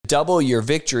double your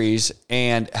victories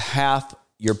and half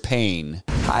your pain.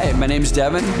 Hi, my name's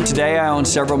Devin. Today I own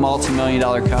several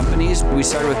multi-million-dollar companies. We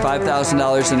started with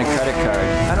 $5,000 in a credit card.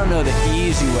 I don't know the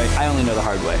easy way. I only know the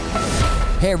hard way.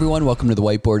 Hey everyone, welcome to the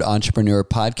Whiteboard Entrepreneur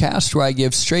Podcast, where I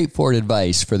give straightforward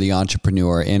advice for the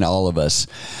entrepreneur in all of us.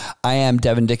 I am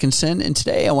Devin Dickinson, and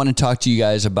today I want to talk to you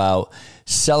guys about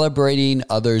celebrating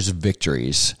others'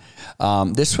 victories.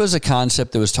 This was a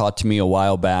concept that was taught to me a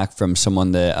while back from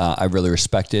someone that I really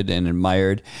respected and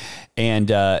admired. And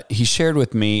he shared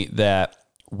with me that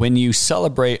when you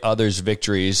celebrate others'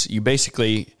 victories, you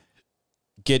basically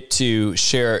get to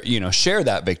share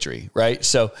that victory, right?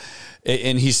 So,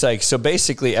 and he's like, so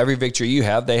basically every victory you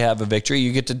have, they have a victory,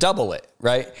 you get to double it,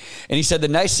 right? And he said the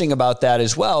nice thing about that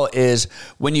as well is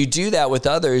when you do that with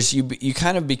others, you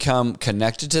kind of become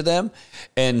connected to them.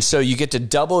 And so you get to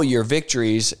double your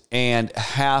victories and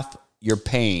half your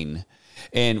pain.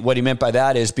 And what he meant by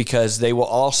that is because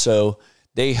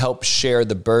they help share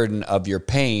the burden of your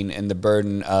pain and the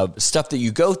burden of stuff that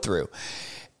you go through.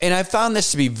 And I found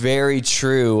this to be very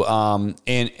true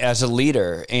as a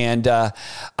leader. And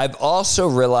I've also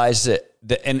realized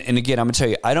that and again, I'm going to tell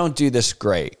you, I don't do this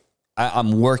great.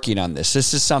 I'm working on this.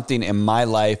 This is something in my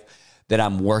life that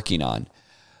I'm working on.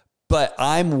 But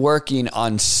I'm working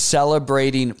on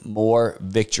celebrating more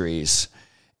victories.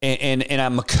 And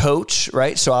I'm a coach,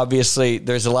 right? So obviously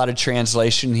there's a lot of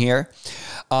translation here.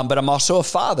 But I'm also a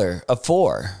father of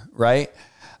 4, right?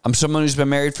 I'm someone who's been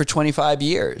married for 25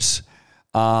 years.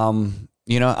 I'm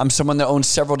someone that owns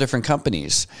several different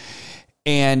companies.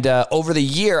 And over the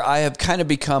year, I have kind of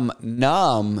become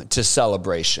numb to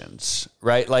celebrations,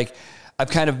 right? Like I've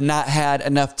kind of not had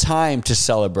enough time to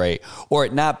celebrate, or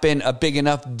it not been a big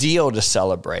enough deal to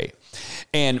celebrate.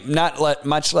 And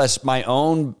much less my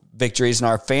own victories and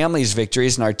our family's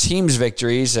victories and our team's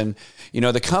victories and,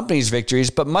 the company's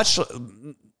victories, but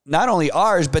not only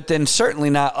ours, but then certainly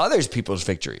not others people's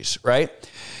victories, right?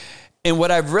 And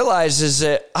what I've realized is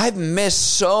that I've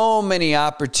missed so many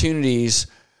opportunities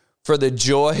for the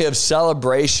joy of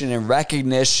celebration and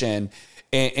recognition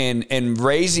and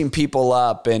raising people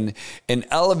up and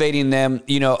elevating them,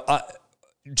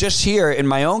 just here in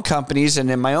my own companies and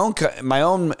in my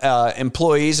own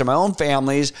employees and my own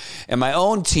families and my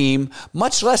own team,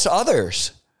 much less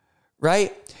others,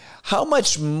 right? How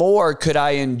much more could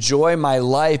I enjoy my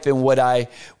life and would I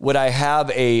have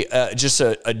just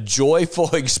a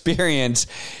joyful experience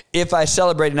if I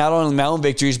celebrated not only my own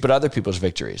victories, but other people's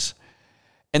victories?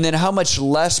 And then how much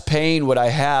less pain would I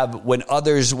have when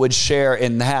others would share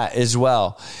in that as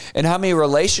well? And how many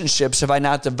relationships have I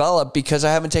not developed because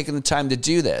I haven't taken the time to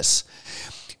do this?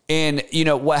 And,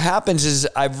 what happens is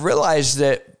I've realized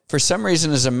that for some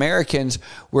reason, as Americans,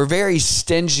 we're very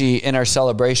stingy in our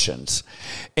celebrations.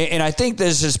 And I think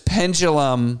there's this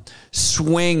pendulum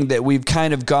swing that we've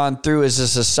kind of gone through as a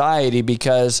society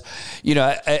because,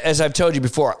 as I've told you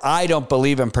before, I don't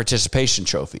believe in participation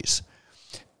trophies.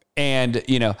 And,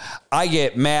 I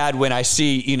get mad when I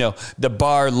see, the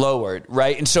bar lowered,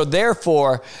 right? And so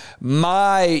therefore,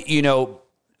 in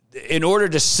order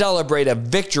to celebrate a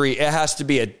victory, it has to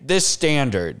be at this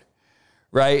standard.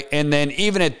 Right. And then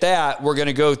even at that, we're going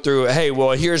to go through, hey,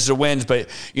 well, here's the wins, but,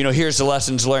 here's the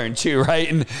lessons learned too. Right.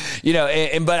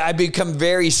 And, but I become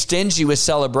very stingy with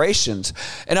celebrations.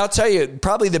 And I'll tell you,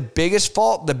 probably the biggest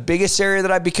area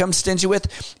that I become stingy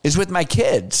with is with my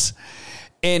kids.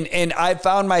 And I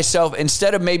found myself,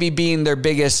 instead of maybe being their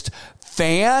biggest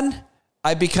fan,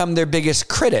 I become their biggest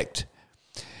critic.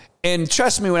 And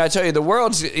trust me when I tell you,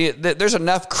 there's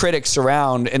enough critics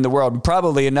around in the world,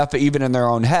 probably enough even in their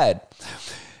own head.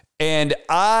 And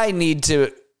I need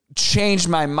to change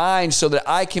my mind so that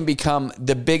I can become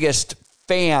the biggest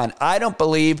fan. I don't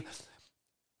believe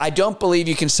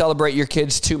you can celebrate your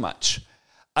kids too much.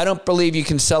 I don't believe you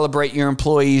can celebrate your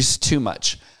employees too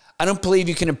much. I don't believe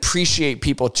you can appreciate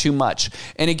people too much.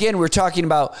 And again, we're talking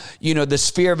about, the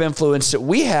sphere of influence that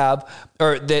we have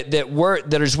or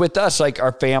that is with us, like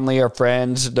our family, our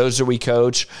friends, those that we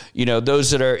coach,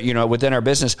 those that are, within our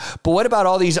business. But what about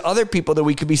all these other people that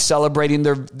we could be celebrating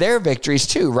their victories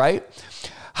too, right?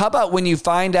 How about when you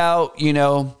find out,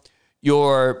 your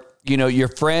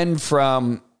friend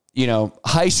from,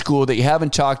 high school that you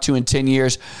haven't talked to in 10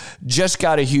 years just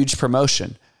got a huge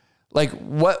promotion? Like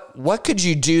what could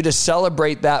you do to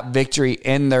celebrate that victory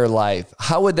in their life?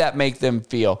 How would that make them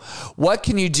feel? What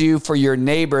can you do for your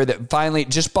neighbor that finally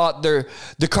just bought the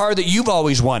car that you've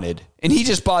always wanted and he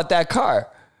just bought that car?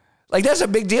 Like that's a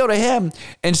big deal to him.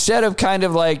 Instead of kind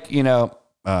of like,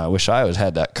 I wish I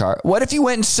had that car. What if you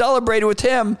went and celebrated with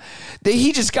him that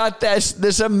he just got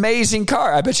this amazing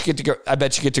car? I bet you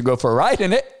get to go for a ride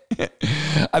in it.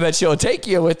 I bet she'll take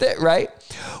you with it, right?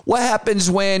 What happens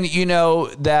when,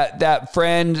 that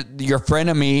friend, your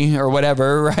frenemy or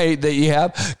whatever, right, that you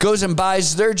have, goes and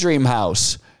buys their dream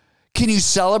house? Can you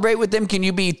celebrate with them? Can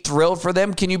you be thrilled for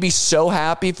them? Can you be so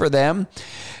happy for them?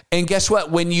 And guess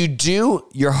what? When you do,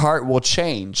 your heart will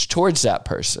change towards that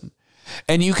person.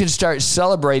 And you can start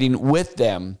celebrating with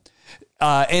them.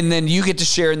 And then you get to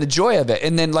share in the joy of it.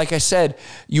 And then, like I said,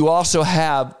 you also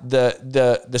have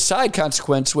the side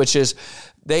consequence, which is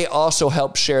they also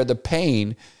help share the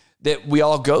pain that we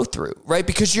all go through, right?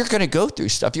 Because you're going to go through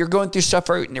stuff. You're going through stuff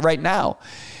right now.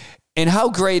 And how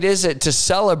great is it to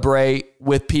celebrate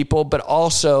with people, but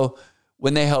also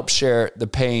when they help share the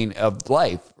pain of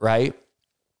life, right?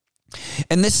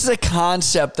 And this is a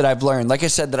concept that I've learned, like I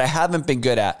said, that I haven't been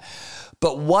good at.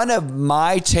 But one of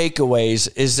my takeaways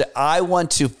is that I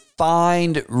want to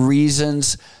find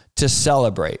reasons to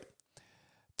celebrate.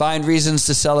 Find reasons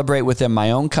to celebrate within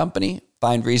my own company.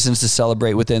 Find reasons to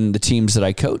celebrate within the teams that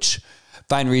I coach.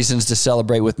 Find reasons to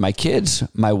celebrate with my kids,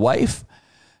 my wife.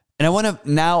 And I want to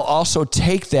now also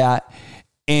take that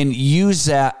and use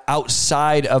that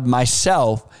outside of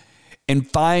myself and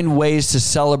find ways to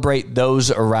celebrate those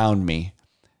around me.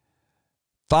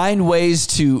 Find ways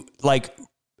to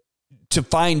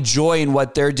find joy in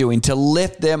what they're doing, to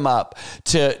lift them up,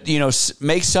 to,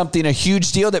 make something a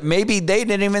huge deal that maybe they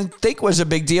didn't even think was a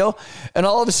big deal. And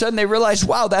all of a sudden they realize,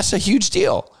 wow, that's a huge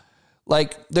deal.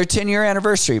 Like their 10-year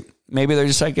anniversary. Maybe they're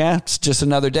just like, it's just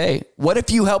another day. What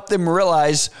if you help them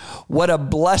realize what a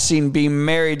blessing being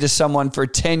married to someone for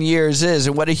 10 years is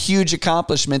and what a huge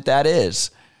accomplishment that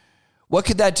is? What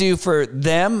could that do for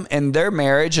them and their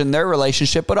marriage and their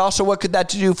relationship? But also what could that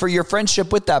do for your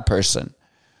friendship with that person?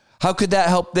 How could that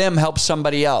help them help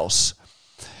somebody else?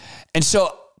 And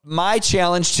so my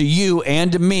challenge to you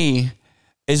and to me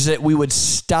is that we would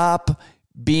stop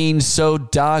being so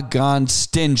doggone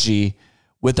stingy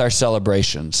with our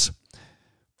celebrations.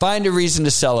 Find a reason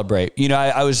to celebrate.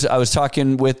 I was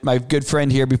talking with my good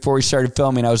friend here before we started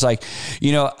filming. I was like,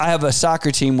 I have a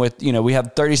soccer team with, we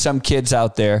have 30 some kids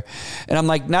out there. And I'm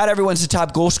like, not everyone's a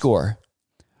top goal scorer.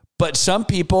 But some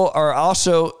people are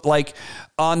also like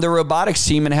on the robotics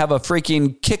team and have a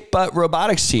freaking kick butt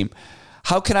robotics team.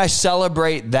 How can I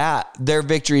celebrate that, their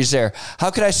victories there? How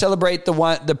can I celebrate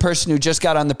the person who just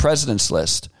got on the president's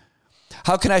list?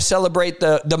 How can I celebrate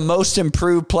the most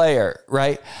improved player,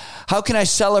 right? How can I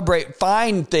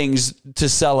find things to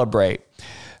celebrate?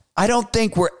 I don't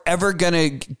think we're ever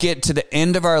going to get to the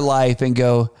end of our life and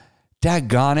go,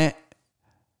 daggone it,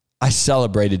 I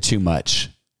celebrated too much.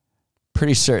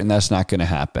 Pretty certain that's not going to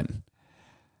happen.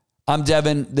 I'm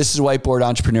Devin. This is Whiteboard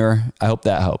Entrepreneur. I hope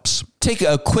that helps. Take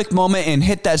a quick moment and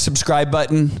hit that subscribe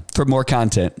button for more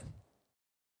content.